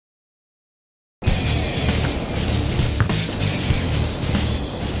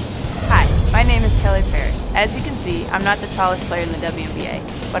Callie Ferris. As you can see, I'm not the tallest player in the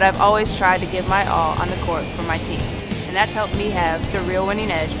WNBA, but I've always tried to give my all on the court for my team, and that's helped me have the real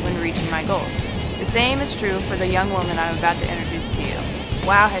winning edge when reaching my goals. The same is true for the young woman I'm about to introduce to you.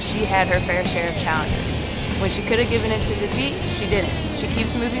 Wow, has she had her fair share of challenges. When she could have given in to defeat, she didn't. She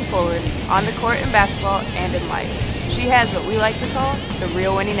keeps moving forward, on the court in basketball and in life. She has what we like to call the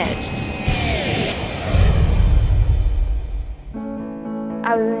real winning edge.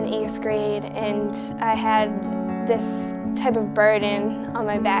 I was in 8th grade and I had this type of burden on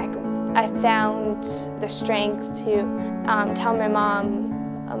my back. I found the strength to tell my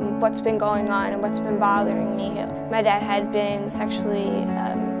mom what's been going on and what's been bothering me. My dad had been sexually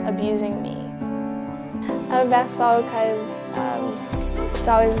abusing me. I love basketball because it's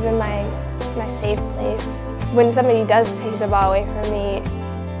always been my safe place. When somebody does take the ball away from me,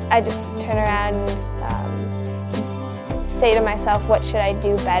 I just turn around and say to myself, what should I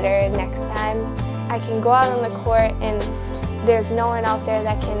do better next time? I can go out on the court and there's no one out there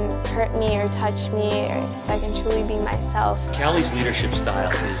that can hurt me or touch me, or I can truly be myself. Callie's leadership style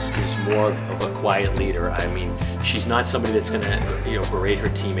is more of a quiet leader. I mean, she's not somebody that's going to berate her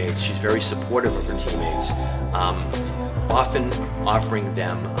teammates. She's very supportive of her teammates, often offering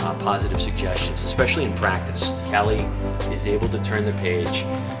them positive suggestions, especially in practice. Callie is able to turn the page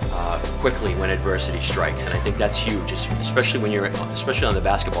quickly when adversity strikes, and I think that's huge, especially on the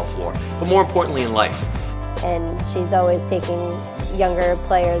basketball floor, but more importantly in life. And she's always taking younger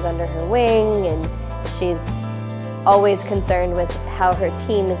players under her wing, and she's always concerned with how her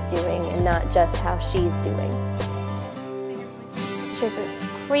team is doing and not just how she's doing. She has a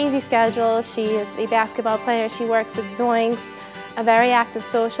crazy schedule. She is a basketball player. She works at Zoinks, a very active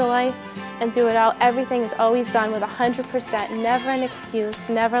social life, and through it all, everything is always done with 100%, never an excuse,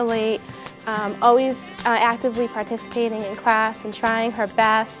 never late, always actively participating in class and trying her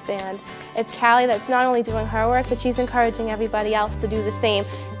best. And it's Callie that's not only doing her work, but she's encouraging everybody else to do the same.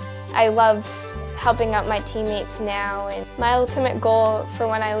 I love helping out my teammates now, and my ultimate goal for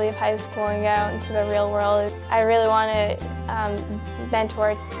when I leave high school and go out into the real world is I really want to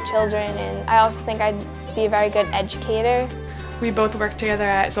mentor children, and I also think I'd be a very good educator. We both work together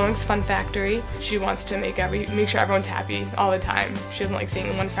at Zoinks Fun Factory. She wants to make sure everyone's happy all the time. She doesn't like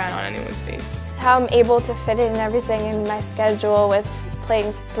seeing one frown on anyone's face. How I'm able to fit in everything in my schedule with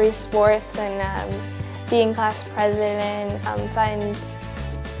playing 3 sports and being class president, find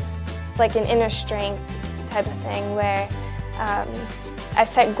like an inner strength type of thing where I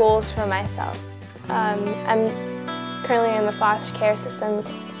set goals for myself. I'm currently in the foster care system.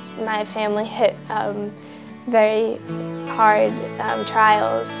 My family hit very hard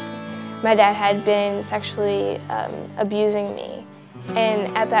trials. My dad had been sexually abusing me,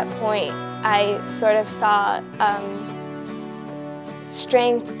 and at that point I sort of saw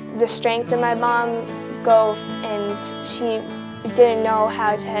the strength in my mom go, and she didn't know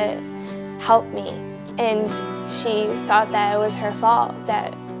how to help me, and she thought that it was her fault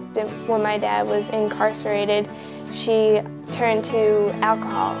that when my dad was incarcerated, she turned to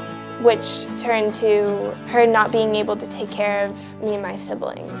alcohol, which turned to her not being able to take care of me and my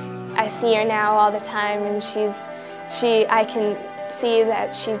siblings. I see her now all the time, and I can see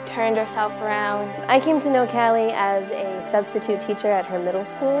that she turned herself around. I came to know Callie as a substitute teacher at her middle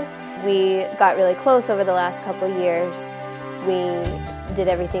school. We got really close over the last couple years. We did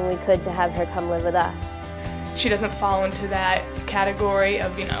everything we could to have her come live with us. She doesn't fall into that category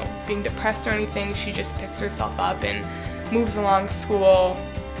of, being depressed or anything. She just picks herself up and moves along to school.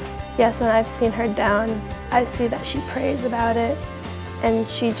 Yes, when I've seen her down, I see that she prays about it, and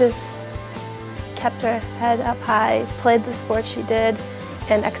she just kept her head up high, played the sport she did,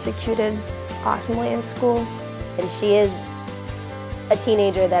 and executed awesomely in school. And she is a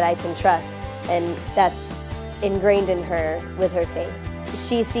teenager that I can trust, and that's ingrained in her with her faith.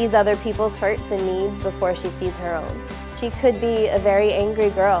 She sees other people's hurts and needs before she sees her own. She could be a very angry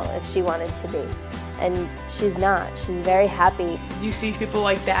girl if she wanted to be, and she's not. She's very happy. You see people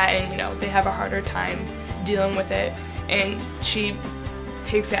like that, and they have a harder time dealing with it, and she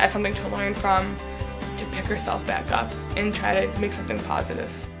takes it as something to learn from, to pick herself back up and try to make something positive.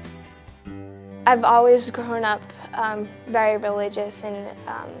 I've always grown up very religious and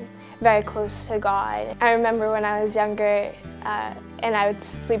very close to God. I remember when I was younger and I would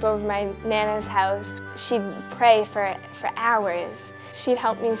sleep over my Nana's house. She'd pray for hours. She'd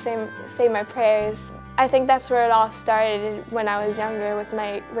help me say my prayers. I think that's where it all started when I was younger with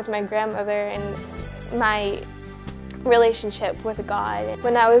my grandmother and my relationship with God.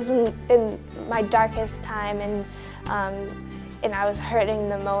 When I was in my darkest time and I was hurting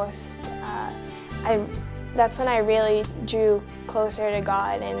the most, that's when I really drew closer to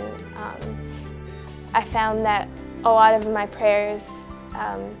God, and I found that a lot of my prayers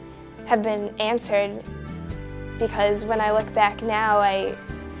have been answered, because when I look back now,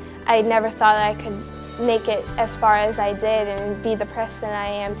 I never thought I could make it as far as I did and be the person I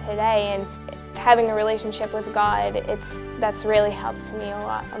am today. And having a relationship with God, that's really helped me a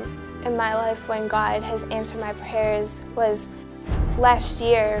lot in my life. When God has answered my prayers was last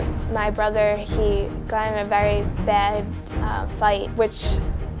year. My brother, he got in a very bad fight, which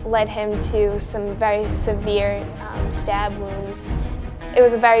led him to some very severe stab wounds. It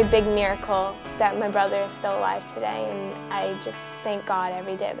was a very big miracle that my brother is still alive today, and I just thank God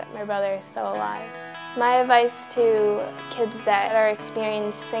every day that my brother is still alive. My advice to kids that are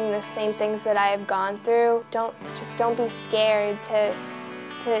experiencing the same things that I have gone through, don't be scared to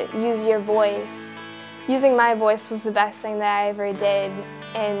use your voice. Using my voice was the best thing that I ever did,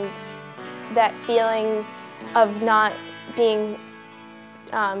 and that feeling of not being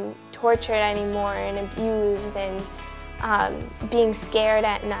tortured anymore and abused and being scared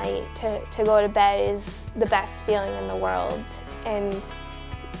at night to go to bed is the best feeling in the world. And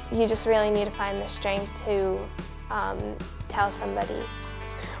you just really need to find the strength to tell somebody.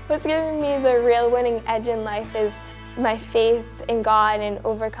 What's given me the real winning edge in life is my faith in God and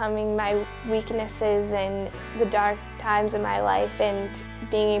overcoming my weaknesses and the dark times in my life and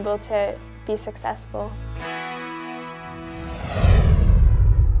being able to be successful.